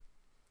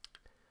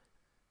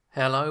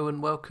Hello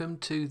and welcome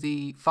to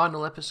the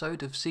final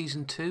episode of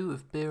Season 2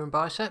 of Beer and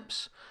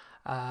Biceps.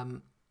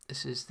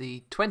 This is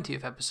the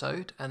 20th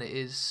episode and it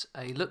is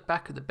a look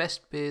back at the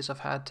best beers I've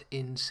had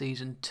in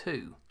Season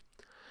 2.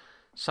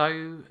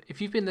 So,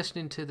 if you've been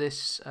listening to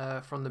this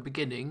from the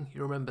beginning,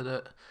 you'll remember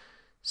that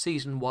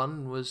Season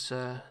 1 was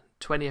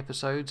 20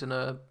 episodes and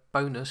a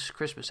bonus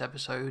Christmas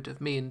episode of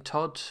me and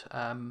Todd.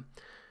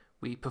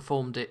 We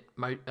performed it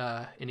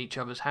in each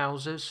other's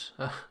houses.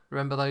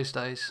 Remember those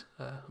days?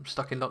 I'm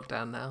stuck in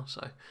lockdown now,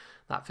 so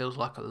that feels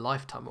like a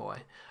lifetime away.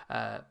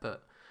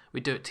 But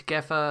we do it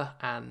together,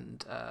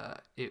 and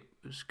it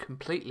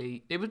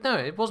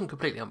wasn't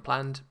completely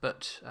unplanned.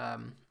 But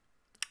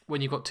when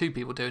you've got two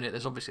people doing it,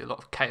 there's obviously a lot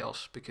of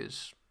chaos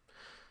because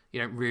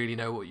you don't really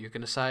know what you're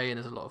going to say, and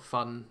there's a lot of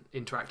fun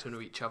interacting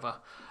with each other.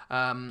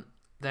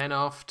 Then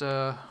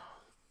after.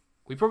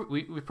 We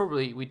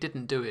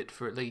didn't do it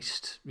for at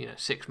least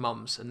 6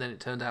 months, and then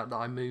it turned out that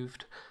I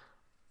moved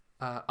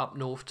up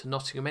north to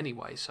Nottingham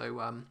anyway,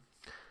 so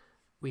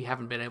we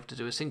haven't been able to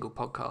do a single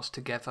podcast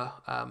together.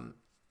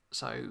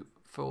 So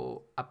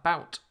for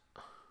about,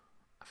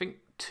 I think,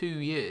 2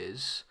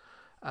 years,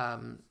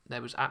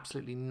 there was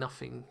absolutely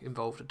nothing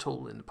involved at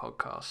all in the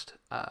podcast.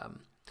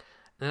 And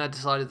then I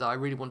decided that I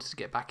really wanted to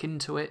get back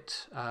into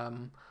it, but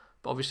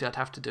obviously I'd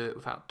have to do it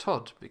without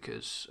Todd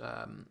because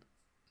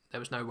there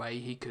was no way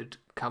he could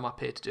come up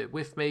here to do it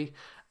with me.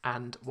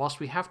 And whilst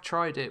we have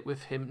tried it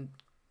with him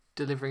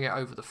delivering it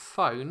over the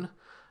phone,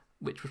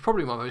 which was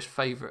probably my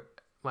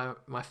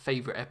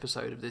favourite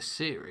episode of this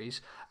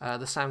series,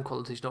 the sound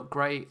quality is not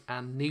great,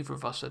 and neither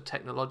of us are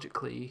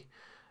technologically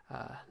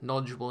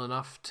knowledgeable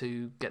enough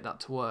to get that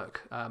to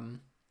work.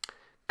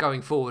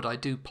 Going forward, I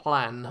do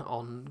plan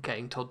on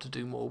getting Todd to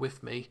do more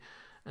with me,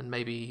 and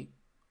maybe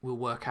we'll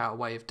work out a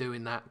way of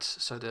doing that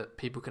so that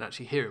people can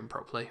actually hear him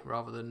properly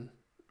rather than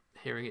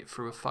hearing it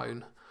through a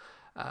phone.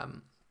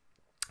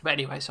 But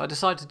anyway, so I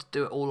decided to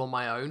do it all on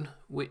my own,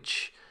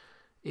 which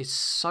is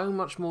so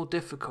much more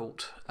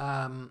difficult.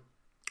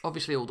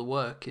 Obviously all the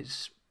work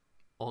is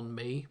on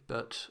me,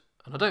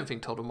 and I don't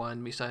think Todd will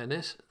mind me saying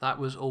this, that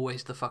was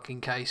always the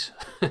fucking case.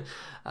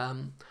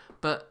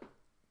 But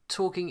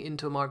talking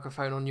into a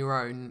microphone on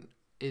your own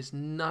is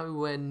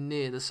nowhere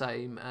near the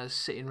same as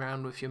sitting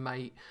around with your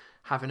mate,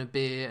 having a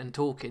beer and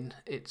talking.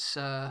 It's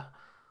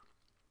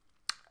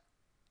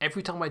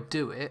every time I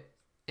do it,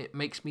 it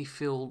makes me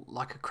feel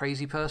like a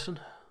crazy person.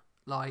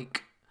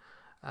 Like,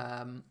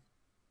 with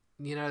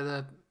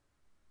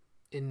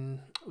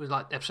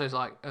like episodes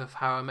like of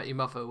How I Met Your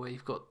Mother, where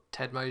you've got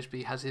Ted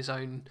Mosby has his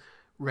own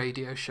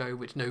radio show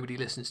which nobody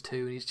listens to,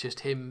 and he's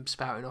just him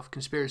spouting off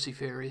conspiracy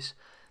theories.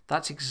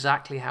 That's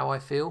exactly how I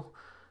feel.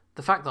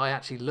 The fact that I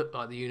actually look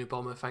like the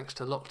Unabomber thanks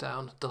to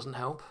lockdown doesn't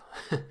help.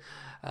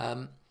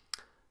 But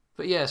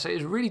yeah, so it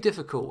was really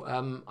difficult.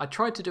 I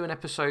tried to do an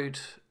episode.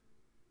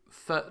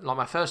 Like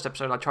my first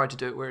episode, I tried to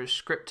do it where it was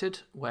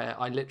scripted, where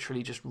I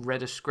literally just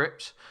read a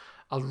script.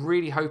 I was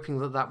really hoping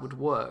that would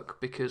work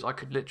because I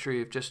could literally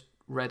have just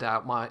read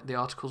out the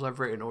articles I've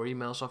written or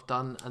emails I've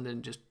done and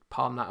then just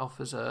palm that off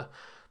as a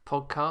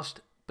podcast,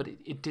 but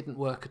it didn't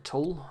work at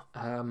all.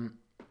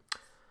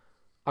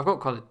 I've got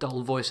quite a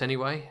dull voice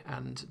anyway,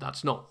 and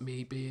that's not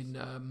me being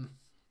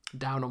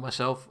down on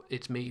myself,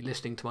 it's me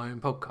listening to my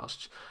own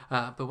podcasts.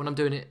 But when I'm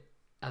doing it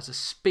as a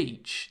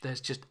speech, there's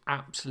just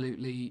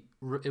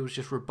it was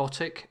just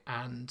robotic.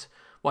 And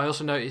what I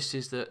also noticed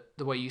is that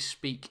the way you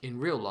speak in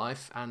real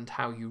life and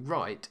how you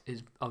write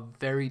are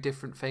very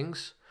different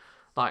things.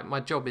 Like,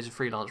 my job is a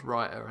freelance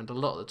writer, and a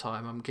lot of the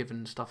time I'm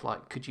given stuff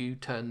like, could you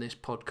turn this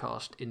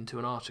podcast into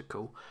an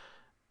article?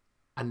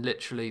 And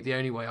literally the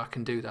only way I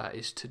can do that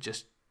is to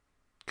just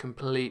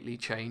completely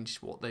change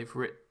what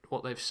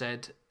they've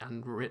said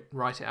and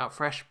write it out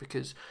fresh,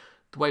 because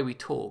the way we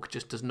talk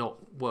just does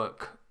not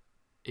work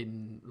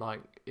in a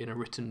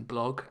written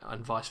blog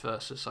and vice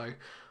versa. So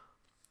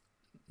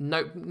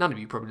none of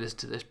you probably listen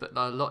to this, but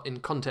a lot in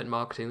content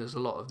marketing, there's a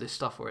lot of this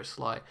stuff where it's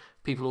like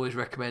people always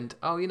recommend,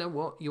 oh, you know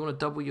what, you want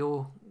to double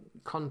your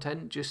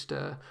content, just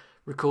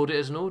record it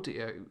as an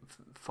audio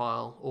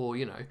file, or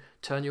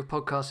turn your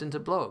podcasts into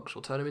blogs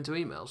or turn them into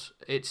emails.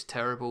 It's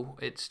terrible.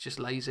 It's just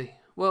lazy.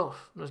 Well,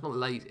 it's not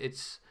lazy.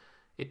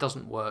 It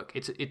doesn't work.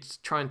 It's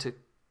trying to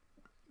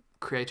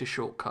create a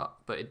shortcut,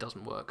 but it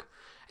doesn't work.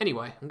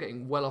 Anyway, I'm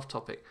getting well off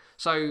topic.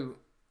 So,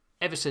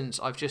 ever since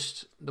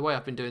the way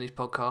I've been doing these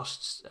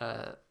podcasts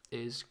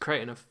is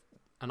creating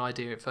an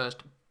idea at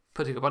first,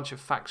 putting a bunch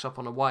of facts up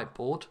on a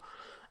whiteboard,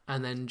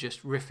 and then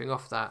just riffing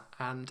off that.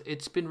 And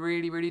it's been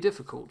really, really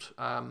difficult.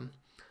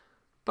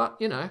 But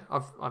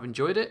I've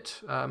enjoyed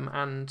it,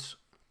 and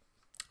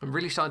I'm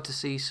really starting to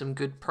see some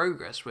good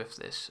progress with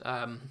this.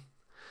 The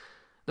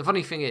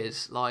funny thing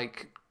is,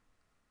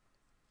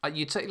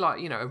 you'd say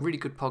a really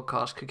good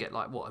podcast could get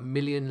 1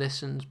 million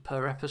listens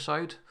per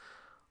episode.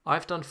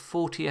 I've done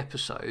 40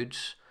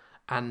 episodes,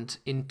 and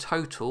in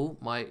total,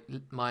 my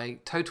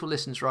total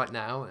listens right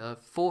now are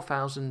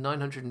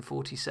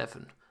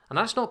 4,947, and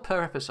that's not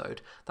per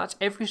episode. That's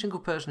every single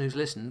person who's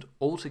listened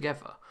all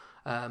together.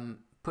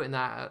 Putting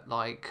that at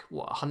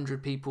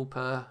 100 people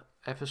per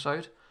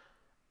episode.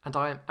 and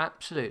I am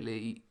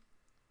absolutely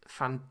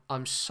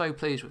I'm so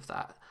pleased with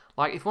that.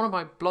 Like, if one of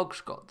my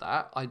blogs got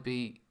that, I'd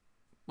be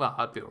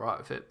alright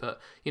with it, but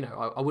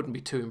I wouldn't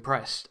be too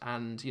impressed.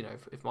 And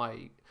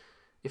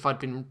if I'd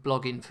been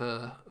blogging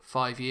for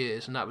 5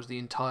 years and that was the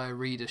entire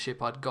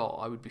readership I'd got,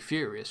 I would be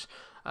furious.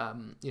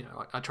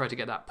 I try to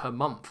get that per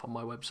month on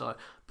my website,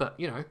 but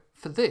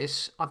for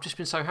this, I've just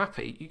been so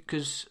happy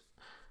because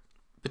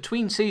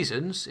between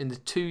seasons, in the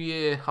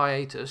 2-year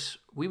hiatus,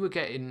 we were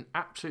getting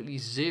absolutely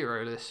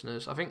zero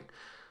listeners. I think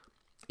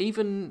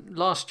even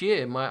last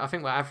year, I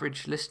think my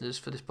average listeners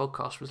for this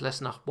podcast was less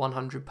than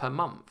 100 per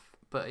month.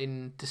 But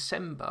in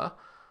December,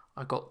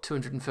 I got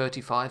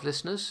 235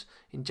 listeners.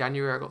 In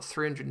January, I got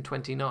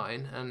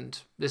 329, and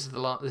this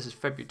is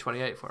February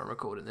 28th when I'm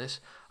recording this.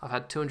 I've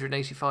had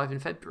 285 in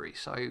February,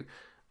 so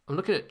I'm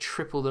looking at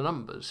triple the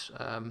numbers.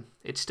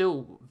 It's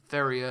still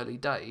very early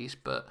days,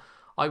 but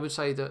I would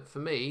say that for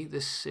me,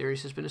 this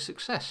series has been a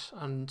success,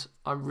 and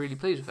I'm really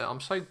pleased with it.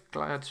 I'm so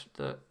glad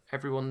that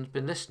everyone's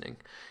been listening,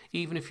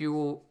 even if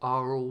you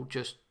are all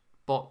just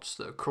bots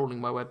that are crawling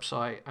my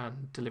website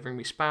and delivering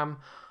me spam.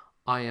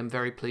 I am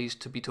very pleased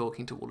to be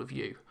talking to all of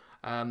you.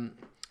 I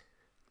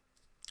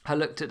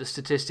looked at the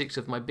statistics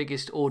of my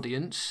biggest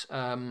audience,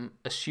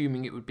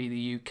 assuming it would be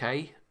the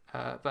UK,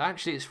 but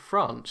actually it's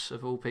France,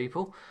 of all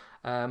people.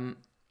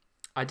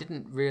 I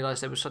didn't realise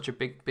there was such a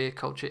big beer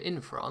culture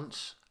in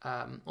France.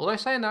 Although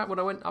saying that, when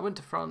I went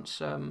to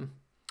France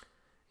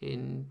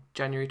in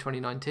January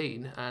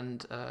 2019,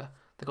 and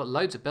they've got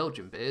loads of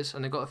Belgian beers,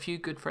 and they've got a few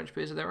good French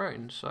beers of their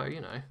own, so,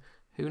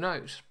 who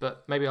knows?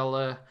 But maybe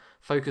I'll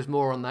focus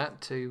more on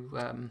that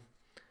to,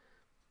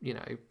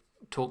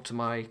 talk to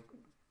my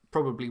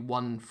probably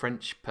one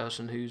French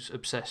person who's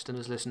obsessed and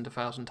has listened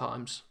 1,000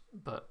 times.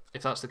 But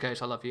if that's the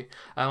case, I love you.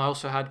 I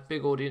also had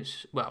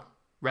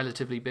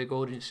relatively big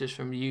audiences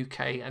from the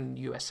UK and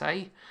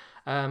USA.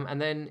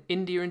 And then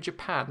India and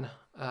Japan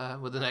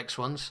were the next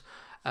ones.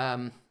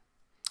 Not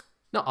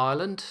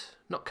Ireland,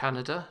 not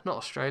Canada, not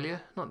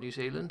Australia, not New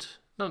Zealand,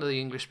 none of the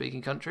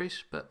English-speaking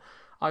countries, but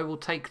I will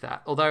take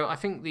that. Although I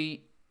think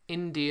the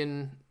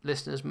Indian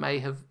listeners may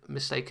have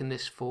mistaken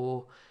this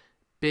for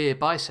Beer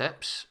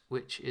Biceps,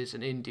 which is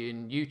an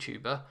Indian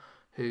YouTuber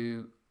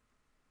who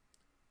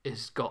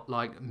has got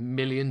like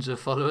millions of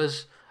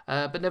followers,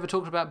 but never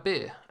talks about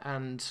beer.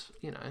 And,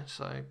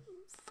 so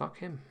fuck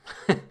him.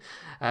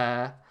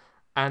 And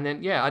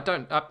then,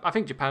 I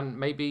think Japan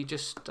maybe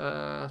just,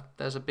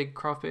 there's a big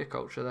craft beer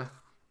culture there.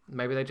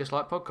 Maybe they just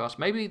like podcasts.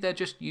 Maybe they're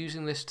just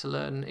using this to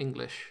learn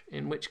English,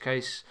 in which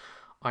case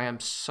I am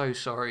so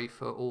sorry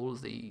for all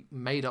the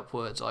made-up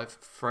words I've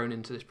thrown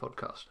into this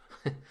podcast.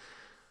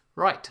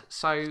 Right,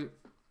 so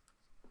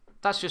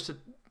that's just a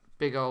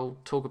big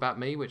old talk about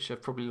me, which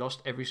I've probably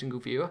lost every single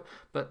viewer.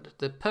 But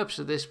the purpose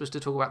of this was to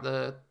talk about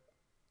the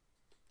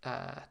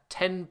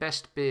 10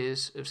 best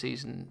beers of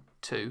Season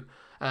 2.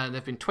 And there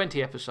have been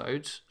 20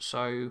 episodes,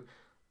 so,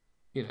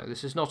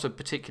 this is not a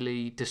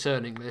particularly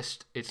discerning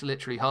list. It's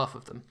literally half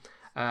of them.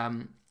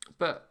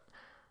 But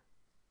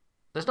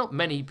there's not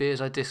many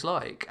beers I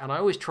dislike, and I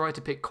always try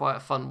to pick quite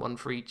a fun one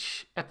for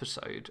each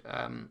episode.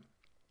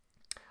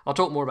 I'll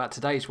talk more about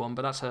today's one,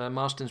 but that's a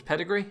Marston's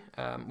Pedigree,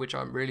 which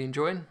I'm really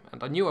enjoying.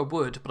 And I knew I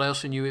would, but I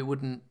also knew it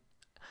wouldn't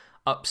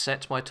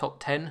upset my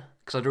top 10,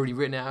 because I'd already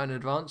written it out in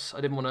advance. I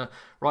didn't want to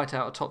write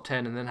out a top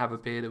 10 and then have a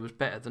beer that was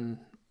better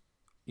than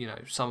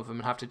some of them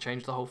and have to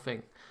change the whole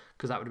thing,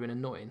 because that would have been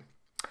annoying.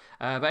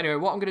 But anyway,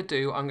 what I'm going to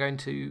do, I'm going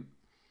to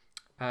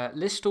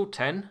list all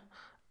 10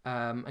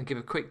 and give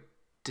a quick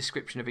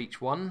description of each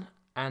one,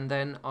 and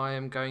then I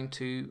am going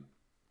to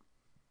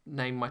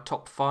name my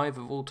top 5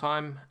 of all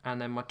time and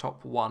then my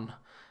top 1.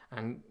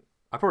 And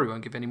I probably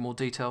won't give any more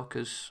detail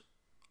because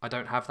I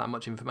don't have that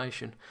much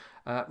information.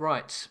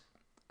 Right.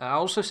 I'll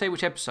also say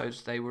which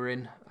episodes they were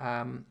in.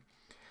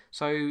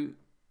 So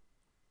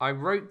I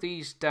wrote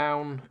these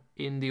down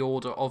in the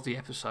order of the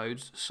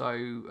episodes,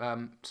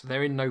 so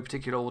they're in no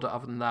particular order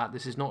other than that.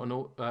 This is not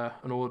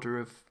an order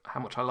of how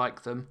much I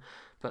like them.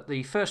 But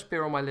the first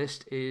beer on my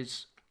list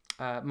is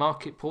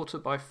Market Porter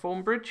by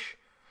Thornbridge,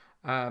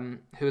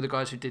 who are the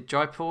guys who did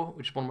Jaipur,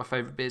 which is one of my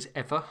favourite beers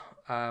ever.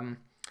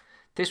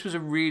 This was a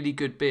really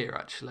good beer,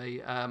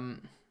 actually. A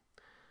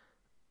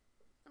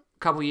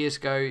couple of years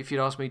ago, if you'd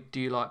asked me, do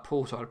you like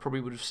porter, I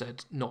probably would have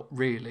said not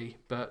really.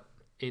 But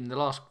in the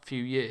last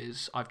few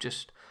years,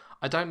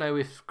 I don't know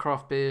if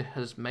craft beer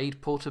has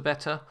made porter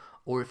better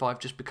or if I've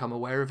just become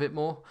aware of it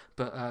more.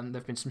 But there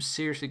have been some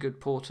seriously good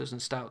porters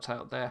and stouts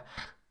out there.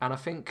 And I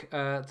think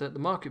that the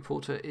Market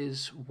Porter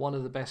is one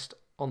of the best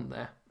on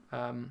there.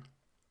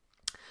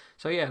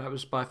 So yeah, that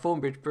was by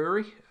Thornbridge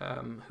Brewery,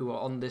 who are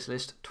on this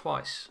list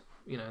twice.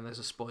 There's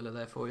a spoiler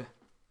there for you.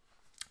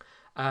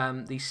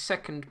 The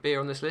second beer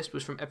on this list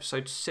was from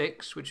episode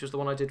 6, which was the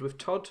one I did with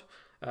Todd,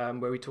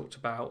 where we talked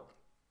about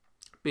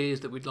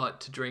beers that we'd like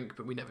to drink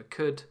but we never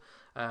could.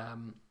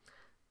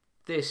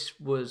 This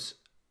was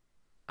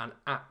an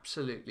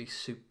absolutely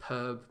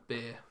superb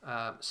beer.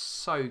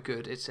 So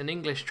good. It's an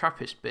English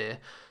Trappist beer,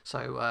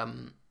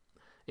 so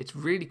it's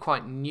really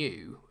quite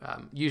new.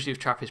 Usually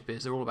with Trappist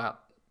beers, they're all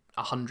about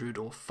 100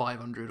 or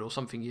 500 or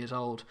something years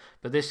old,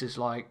 but this is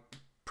like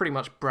pretty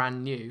much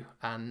brand new,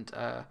 and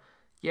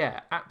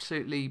yeah,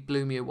 absolutely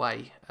blew me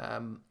away. I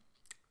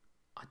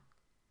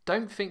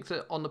don't think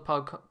that on the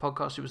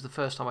podcast it was the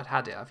first time I'd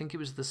had it. I think it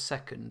was the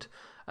second,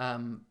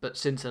 but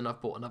since then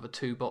I've bought another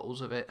 2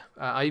 bottles of it.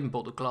 I even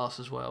bought the glass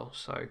as well,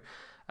 so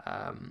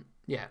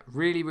yeah,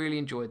 really, really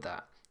enjoyed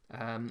that.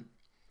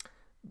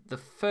 The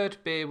third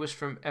beer was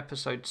from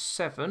episode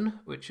 7,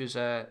 which is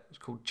it's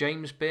called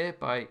James Beer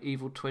by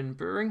Evil Twin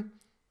Brewing,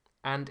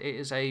 and it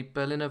is a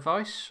Berliner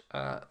Weiss.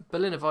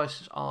 Berliner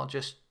Weisses are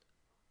just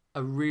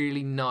a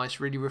really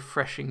nice, really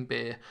refreshing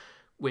beer,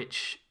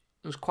 which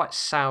was quite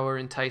sour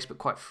in taste but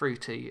quite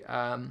fruity.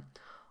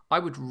 I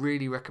would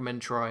really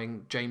recommend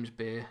trying James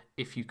Beer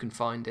if you can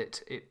find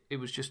it. It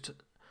was just,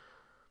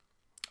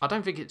 I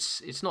don't think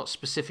it's not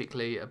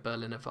specifically a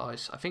Berliner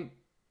Weiss. I think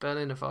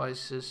Berliner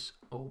Weisses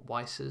or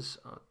Weisses,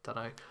 I don't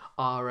know,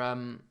 are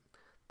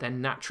they're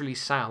naturally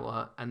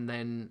sour and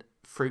then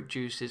fruit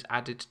juice is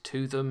added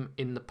to them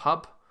in the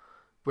pub,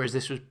 whereas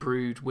this was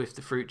brewed with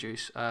the fruit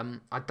juice.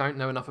 I don't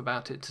know enough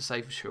about it to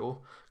say for sure.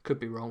 Could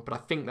be wrong, but I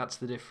think that's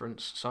the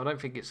difference. So I don't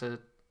think it's well,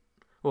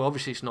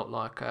 obviously it's not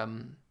like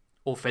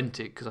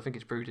authentic because I think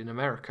it's brewed in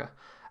America.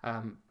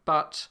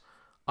 But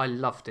I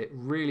loved it.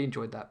 Really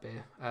enjoyed that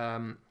beer.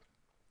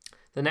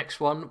 The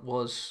next one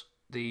was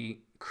the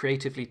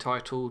creatively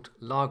titled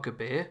Lager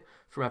Beer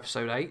from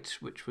episode 8,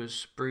 which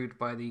was brewed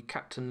by the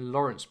Captain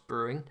Lawrence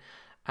Brewing,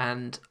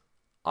 and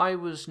I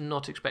was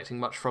not expecting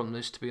much from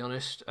this, to be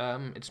honest.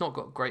 It's not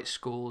got great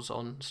scores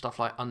on stuff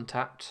like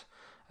Untapped,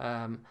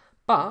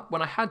 but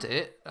when I had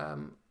it,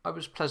 I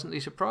was pleasantly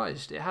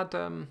surprised. It had,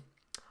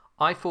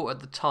 I thought at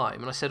the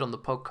time, and I said on the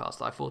podcast,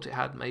 that I thought it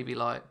had maybe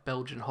like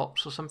Belgian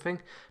hops or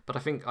something, but I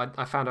think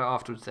I found out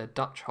afterwards they're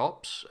Dutch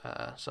hops,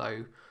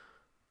 so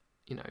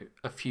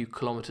a few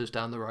kilometres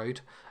down the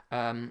road.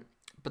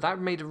 But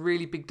that made a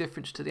really big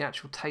difference to the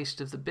actual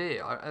taste of the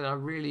beer, and I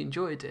really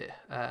enjoyed it.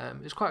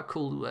 It's quite a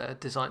cool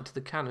design to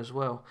the can as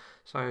well.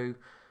 So,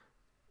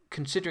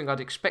 considering I'd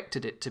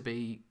expected it to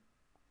be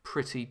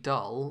pretty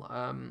dull,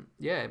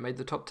 yeah, it made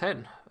the top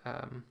 10.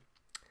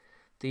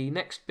 The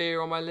next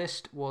beer on my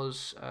list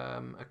was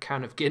a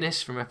can of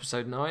Guinness from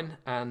episode 9,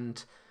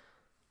 and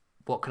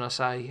what can I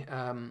say?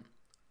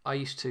 I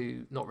used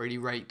to not really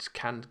rate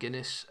canned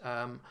Guinness,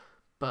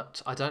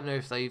 but I don't know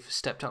if they've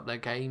stepped up their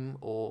game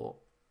or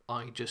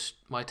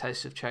my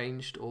tastes have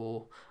changed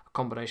or a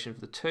combination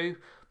of the two.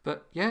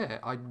 But yeah,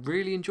 I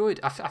really enjoyed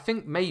it. I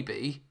think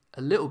maybe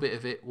a little bit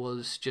of it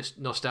was just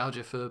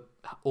nostalgia for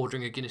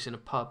ordering a Guinness in a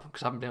pub,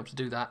 because I haven't been able to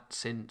do that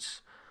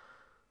since,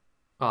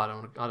 I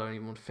don't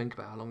even want to think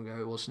about how long ago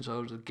it was since I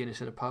ordered a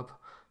Guinness in a pub.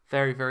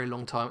 Very, very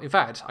long time. In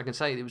fact, I can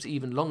say it was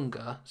even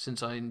longer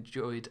since I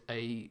enjoyed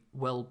a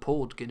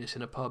well-poured Guinness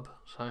in a pub.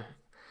 So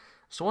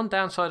it's the one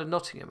downside of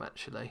Nottingham,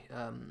 actually.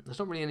 There's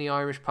not really any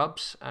Irish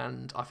pubs,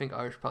 and I think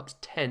Irish pubs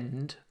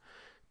tend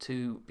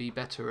to be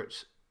better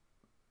at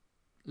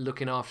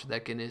looking after their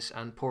Guinness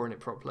and pouring it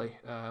properly,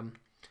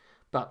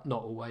 but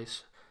not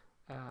always.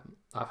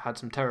 I've had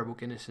some terrible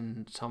Guinness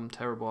in some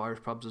terrible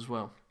Irish pubs as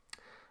well.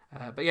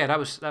 But yeah, that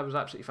was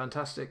absolutely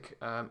fantastic.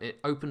 It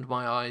opened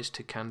my eyes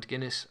to canned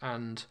Guinness,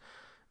 and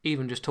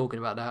even just talking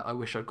about that, I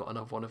wish I'd got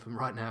another one of them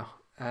right now.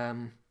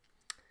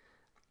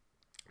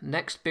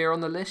 Next beer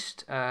on the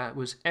list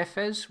was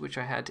Efes, which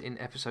I had in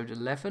episode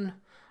 11.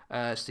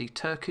 It's the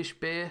Turkish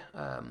beer.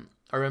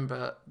 I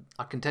remember,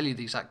 I can tell you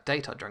the exact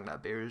date I drank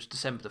that beer. It was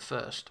December the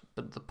 1st,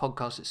 but the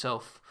podcast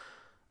itself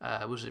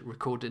was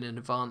recorded in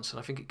advance, and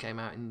I think it came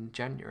out in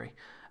January.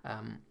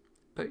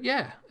 But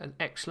yeah, an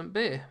excellent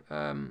beer.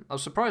 I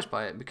was surprised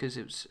by it because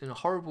it was in a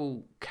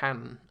horrible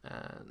can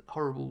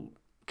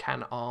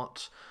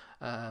art.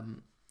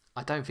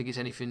 I don't think it's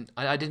anything.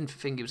 I didn't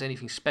think it was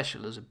anything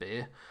special as a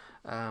beer.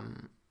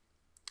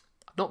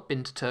 I've not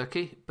been to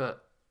Turkey,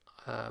 but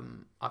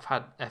I've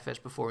had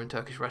Efes before in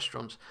Turkish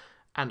restaurants,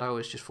 and I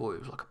always just thought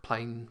it was like a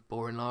plain,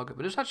 boring lager.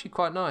 But it was actually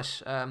quite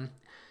nice.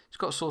 It's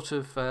got a sort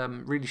of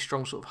really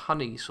strong sort of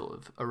honey sort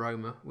of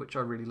aroma, which I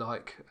really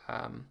like.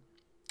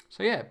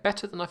 So yeah,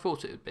 better than I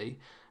thought it would be,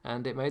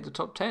 and it made the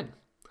top 10.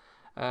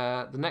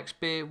 The next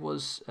beer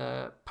was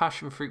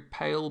Passion Fruit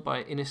Pale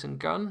by Innis &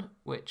 Gunn,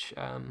 which,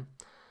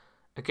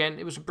 again,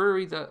 it was a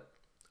brewery that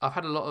I've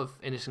had a lot of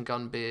Innis &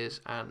 Gunn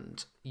beers,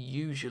 and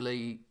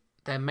usually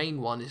their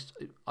main one is,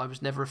 I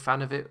was never a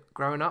fan of it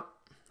growing up.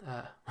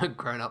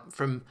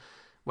 From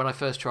when I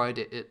first tried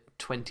it at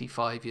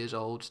 25 years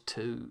old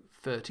to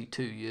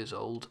 32 years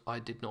old, I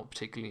did not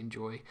particularly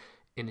enjoy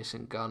Innis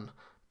 & Gunn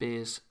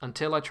beers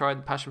until I tried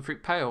the Passion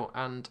Fruit Pale,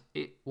 and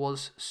it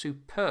was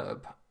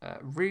superb.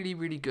 Really,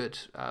 really good.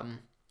 I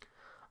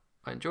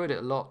enjoyed it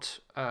a lot.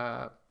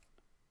 Not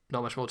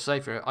much more to say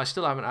for it. I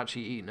still haven't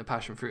actually eaten a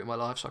passion fruit in my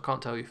life, so I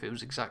can't tell you if it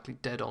was exactly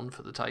dead on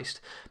for the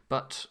taste,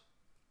 but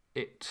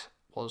it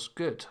was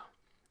good.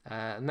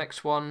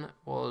 Next one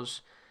was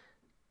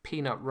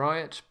Peanut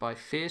Riot by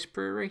Fierce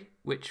Brewery,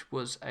 which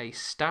was a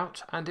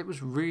stout, and it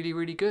was really,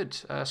 really good.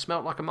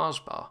 Smelt like a Mars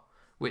bar,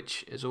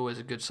 which is always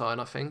a good sign,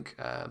 I think.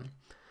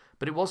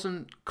 but it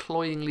wasn't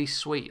cloyingly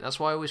sweet. That's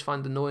why I always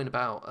find annoying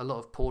about a lot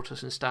of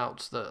porters and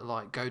stouts that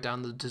like go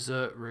down the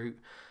dessert route.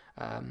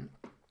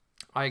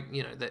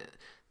 That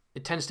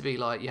it tends to be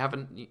like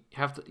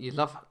you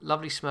love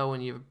lovely smell when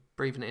you're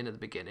breathing it in at the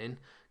beginning,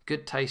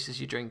 good taste as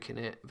you're drinking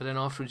it, but then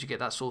afterwards you get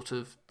that sort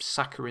of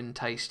saccharine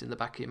taste in the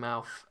back of your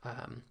mouth,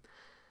 and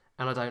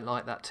I don't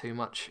like that too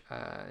much.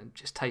 It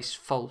just tastes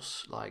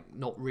false, like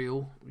not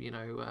real.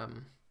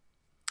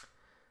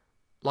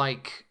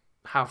 Like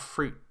how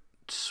fruit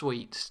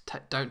sweets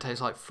don't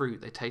taste like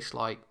fruit; they taste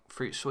like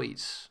fruit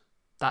sweets.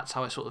 That's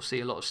how I sort of see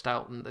a lot of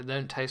stout, and they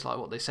don't taste like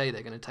what they say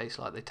they're going to taste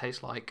like. They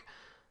taste like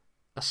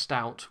a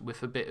stout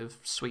with a bit of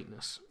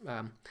sweetness.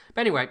 But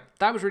anyway,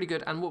 that was really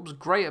good. And what was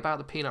great about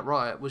the Peanut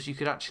Riot was you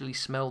could actually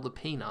smell the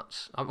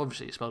peanuts.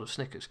 Obviously, it smelled of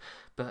Snickers,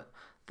 but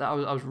I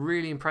was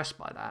really impressed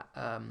by that.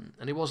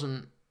 And it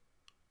wasn't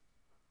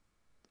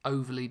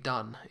overly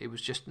done. It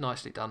was just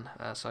nicely done.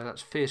 So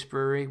that's Fierce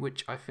Brewery,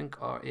 which I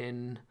think are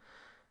in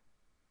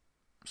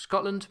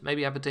Scotland,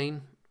 maybe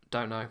Aberdeen.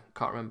 Don't know,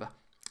 can't remember.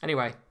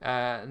 Anyway,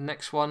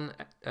 next one,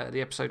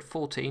 the episode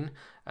 14,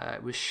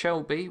 was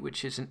Shelby,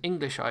 which is an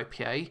English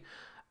IPA.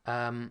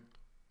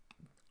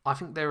 I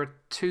think there are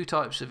two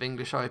types of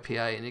English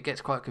IPA, and it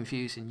gets quite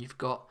confusing. You've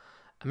got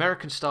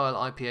American-style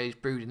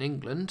IPAs brewed in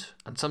England,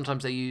 and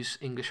sometimes they use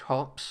English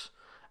hops.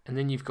 And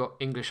then you've got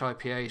English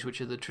IPAs,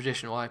 which are the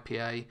traditional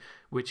IPA,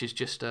 which is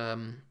just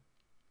a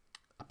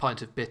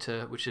pint of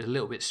bitter, which is a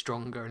little bit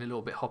stronger and a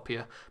little bit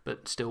hoppier,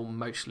 but still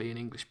mostly an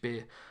English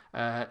beer.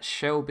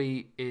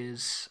 Shelby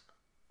is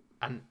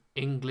an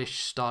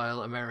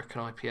English-style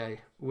American IPA,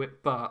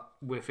 but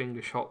with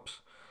English hops.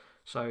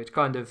 So it's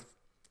kind of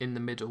in the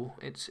middle.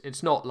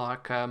 It's not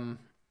like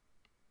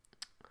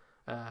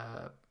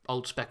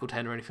Old Speckled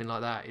Hen or anything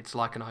like that. It's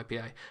like an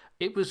IPA.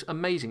 It was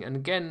amazing. And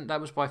again, that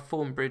was by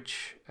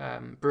Thornbridge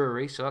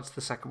Brewery, so that's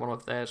the second one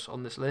of theirs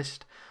on this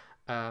list.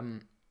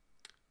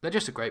 They're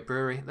just a great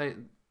brewery.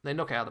 They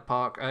knock it out of the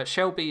park.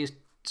 Shelby is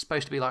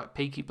supposed to be like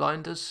Peaky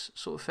Blinders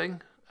sort of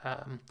thing.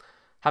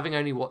 Having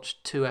only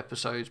watched 2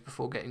 episodes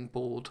before getting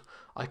bored,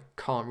 I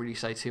can't really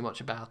say too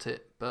much about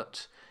it.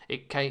 But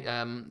it came.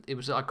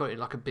 I got it in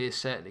like a beer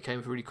set, and it came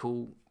with a really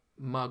cool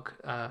mug.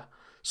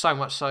 So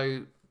much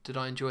so did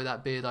I enjoy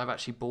that beer that I've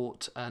actually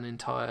bought an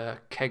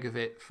entire keg of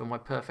it for my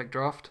perfect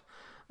draft.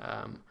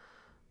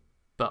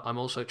 But I'm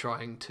also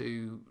trying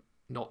to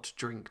not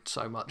drink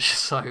so much,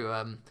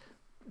 so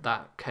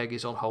that keg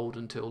is on hold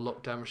until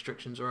lockdown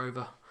restrictions are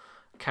over.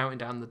 Counting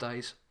down the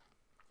days.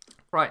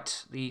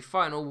 Right, the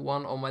final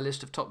one on my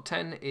list of top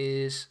 10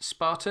 is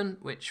Spartan,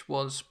 which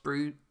was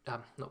was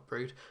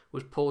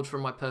poured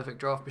from my perfect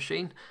draft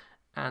machine,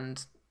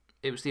 and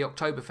it was the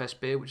Oktoberfest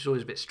beer, which is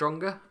always a bit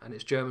stronger, and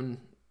it's German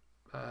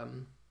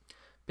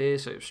beer,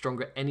 so it was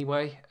stronger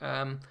anyway.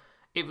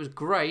 It was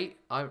great.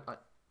 I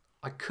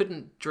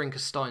couldn't drink a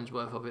Stein's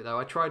worth of it though.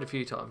 I tried a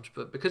few times,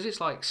 but because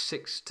it's like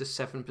 6 to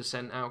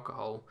 7%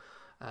 alcohol,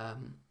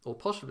 or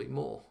possibly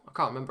more, I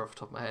can't remember off the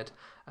top of my head,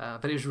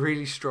 but it was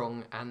really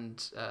strong,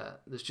 and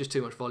there's just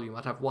too much volume.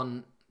 I'd have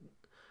one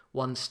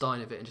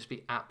Stein of it and just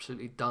be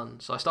absolutely done.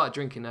 So I started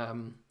drinking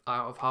out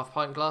of half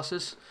pint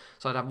glasses,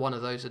 so I'd have one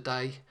of those a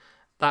day.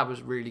 That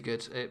was really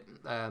good.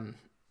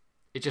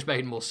 It just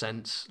made more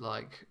sense.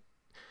 Like,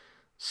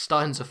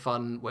 Steins are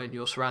fun when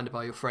you're surrounded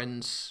by your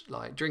friends.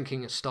 Like,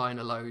 drinking a Stein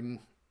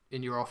alone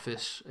in your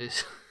office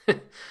is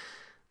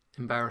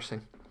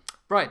embarrassing.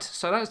 Right,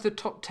 so that's the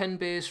top 10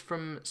 beers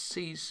from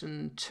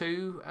Season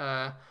 2.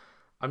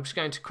 I'm just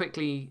going to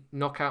quickly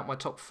knock out my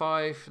top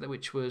 5,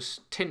 which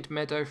was Tint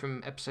Meadow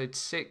from episode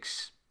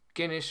 6,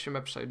 Guinness from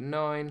episode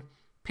 9,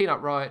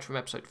 Peanut Riot from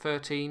episode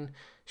 13,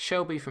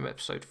 Shelby from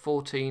episode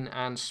 14,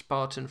 and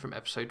Spartan from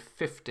episode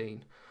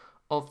 15.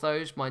 Of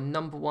those, my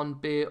number 1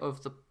 beer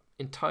of the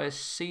entire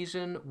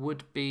season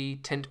would be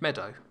Tint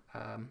Meadow.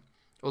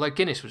 Although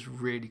Guinness was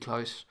really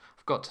close,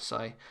 I've got to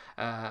say.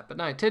 But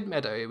no, Tint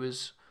Meadow, it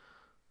was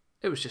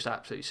just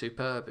absolutely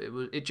superb.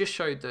 It just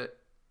showed that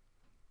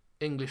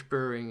English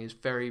brewing is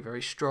very,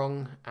 very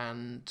strong,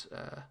 and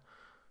I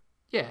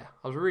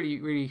was really,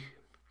 really,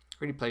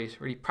 really pleased,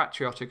 really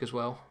patriotic as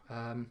well.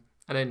 And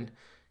then,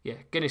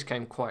 Guinness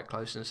came quite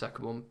close in the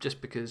second one,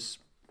 just because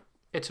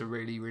it's a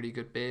really, really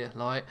good beer.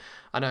 Like,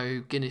 I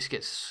know Guinness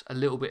gets a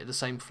little bit of the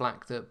same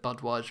flack that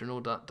Budweiser and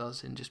all that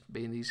does in just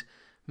being these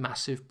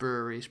massive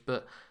breweries,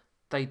 but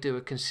they do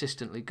a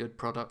consistently good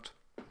product.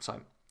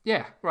 So,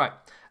 yeah, right.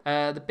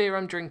 The beer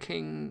I'm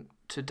drinking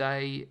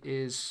today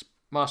is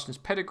Marston's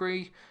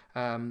Pedigree,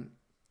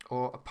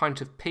 or a pint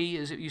of pea,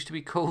 as it used to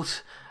be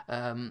called.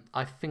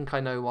 I think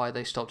I know why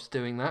they stopped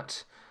doing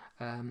that.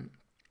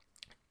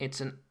 It's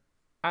an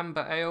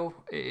amber ale.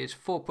 It is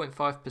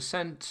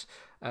 4.5%.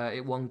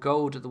 It won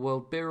gold at the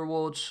World Beer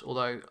Awards,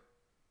 although,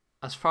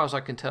 as far as I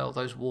can tell,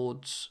 those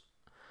awards,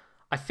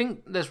 I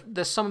think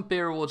there's some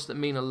beer awards that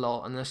mean a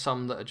lot, and there's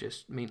some that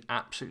just mean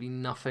absolutely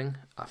nothing.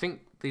 I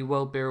think the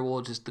World Beer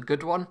Awards is the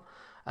good one,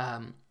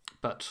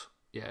 but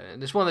yeah,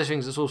 and it's one of those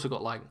things that's also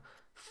got like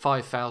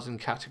 5,000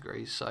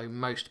 categories, so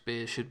most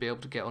beers should be able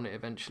to get on it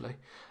eventually.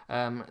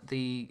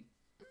 The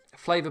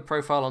flavour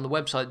profile on the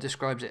website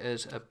describes it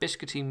as a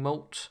biscuity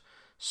malt,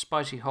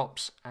 spicy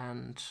hops,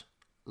 and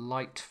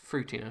light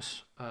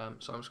fruitiness.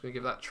 So I'm just going to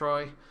give that a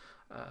try,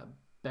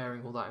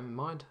 bearing all that in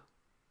mind.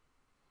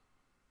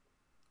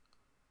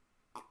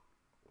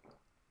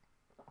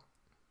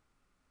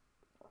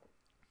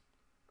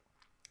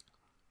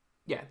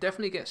 Yeah,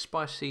 definitely get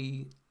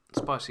spicy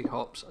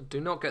hops. I do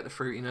not get the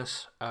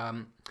fruitiness.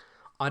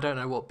 I don't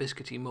know what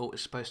biscuity malt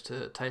is supposed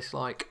to taste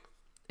like.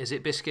 Is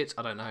it biscuits?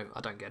 I don't know.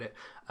 I don't get it.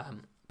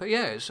 But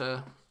yeah, it's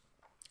a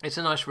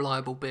nice,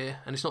 reliable beer,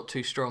 and it's not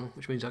too strong,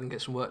 which means I can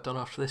get some work done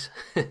after this.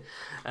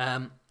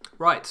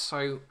 Right,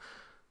 so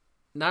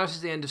now this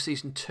is the end of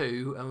Season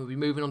 2, and we'll be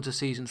moving on to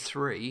Season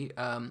 3,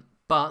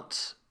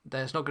 but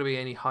there's not going to be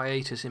any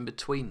hiatus in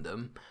between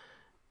them.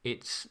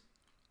 To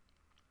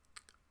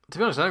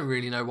be honest, I don't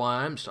really know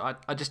why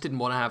I just didn't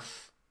want to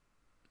have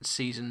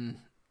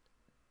Season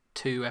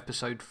 2,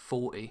 Episode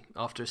 40,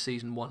 after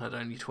Season 1 had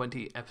only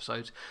 20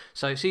 episodes.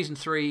 So Season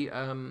 3,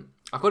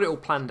 I've got it all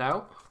planned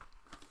out.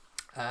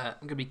 I'm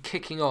going to be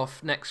kicking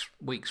off next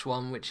week's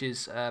one, which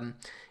is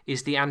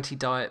the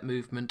anti-diet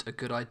movement a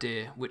good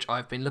idea? Which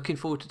I've been looking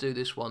forward to do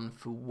this one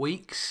for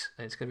weeks.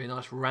 It's going to be a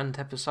nice rant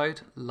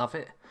episode. Love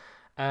it.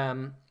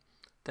 Then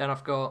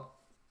I've got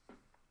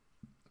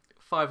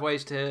 5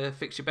 ways to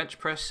fix your bench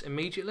press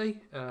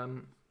immediately.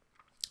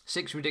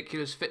 6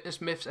 ridiculous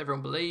fitness myths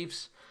everyone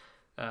believes.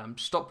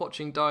 Stop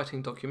watching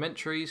dieting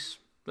documentaries.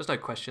 There's no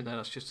question there,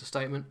 that's just a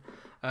statement.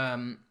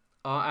 Are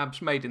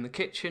abs made in the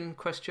kitchen? ?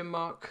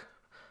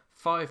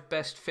 5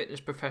 best fitness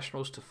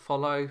professionals to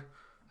follow.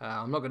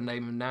 I'm not going to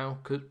name them now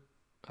because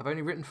I've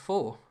only written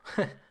 4.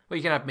 Well,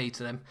 you can add me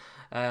to them.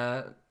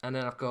 And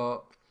then I've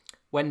got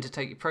when to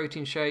take your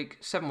protein shake,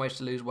 7 ways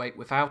to lose weight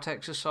without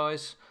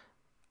exercise,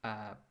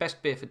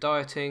 best beer for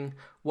dieting,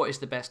 what is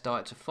the best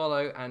diet to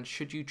follow, and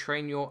should you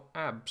train your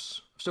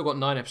abs? I've still got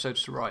 9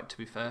 episodes to write, to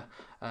be fair,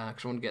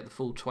 because I want to get the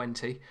full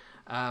 20.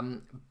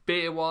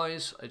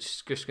 Beer-wise,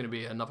 it's just going to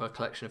be another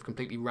collection of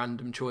completely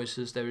random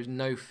choices. There is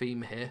no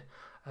theme here.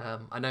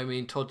 I know me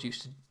and Todd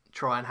used to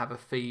try and have a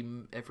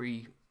theme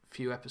every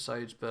few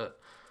episodes, but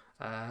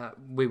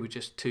we were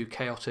just too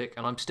chaotic,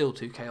 and I'm still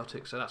too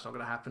chaotic, so that's not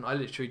going to happen. I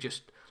literally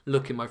just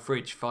look in my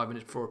fridge 5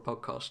 minutes before a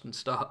podcast and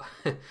start.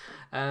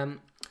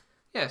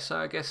 Yeah, so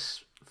I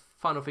guess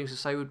final things to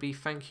say would be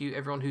thank you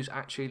everyone who's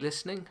actually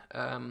listening.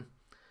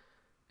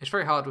 It's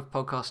very hard with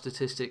podcast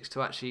statistics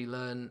to actually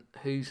learn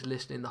who's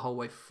listening the whole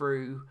way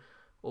through,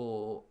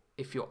 or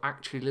if you're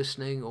actually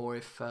listening, or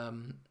if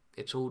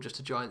it's all just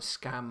a giant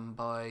scam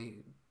by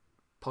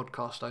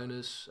podcast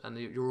owners and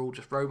you're all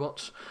just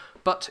robots.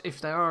 But if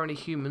there are any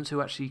humans who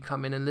actually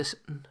come in and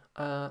listen,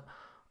 I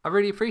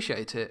really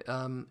appreciate it.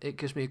 It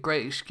gives me a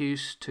great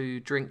excuse to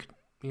drink,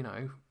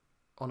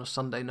 on a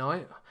Sunday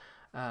night.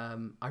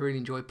 I really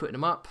enjoy putting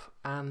them up,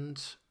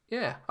 and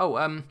yeah.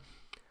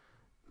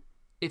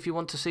 If you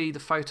want to see the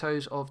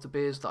photos of the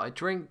beers that I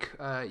drink,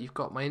 you've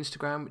got my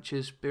Instagram, which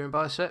is Beer and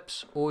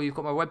Biceps, or you've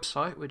got my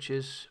website, which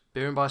is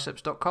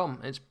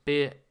beerandbiceps.com. It's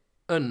Beer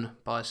and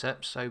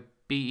Biceps, so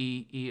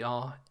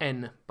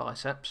BEERN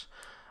Biceps.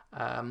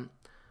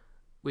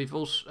 We've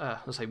also,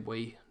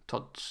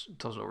 Todd's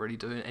not really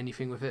doing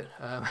anything with it.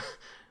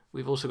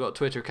 We've also got a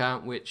Twitter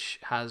account which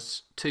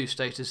has 2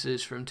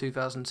 statuses from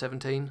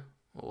 2017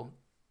 or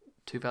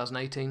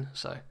 2018,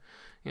 so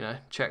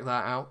check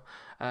that out.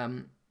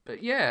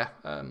 But yeah,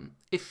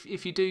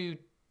 if you do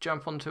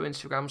jump onto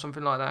Instagram,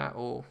 something like that,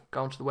 or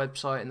go onto the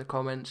website in the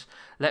comments,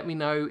 let me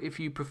know if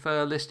you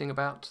prefer listening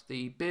about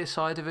the beer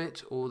side of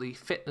it or the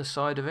fitness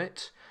side of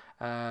it.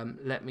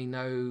 Let me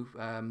know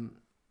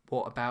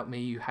what about me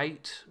you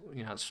hate,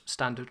 it's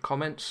standard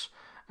comments,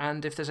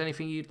 and if there's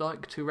anything you'd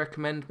like to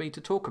recommend me to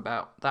talk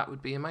about, that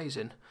would be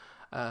amazing.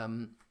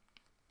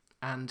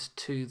 And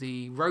to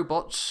the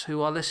robots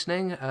who are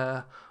listening,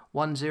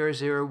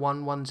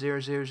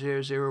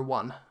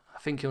 1001100001. I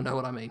think you'll know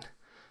what I mean.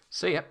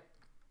 See ya.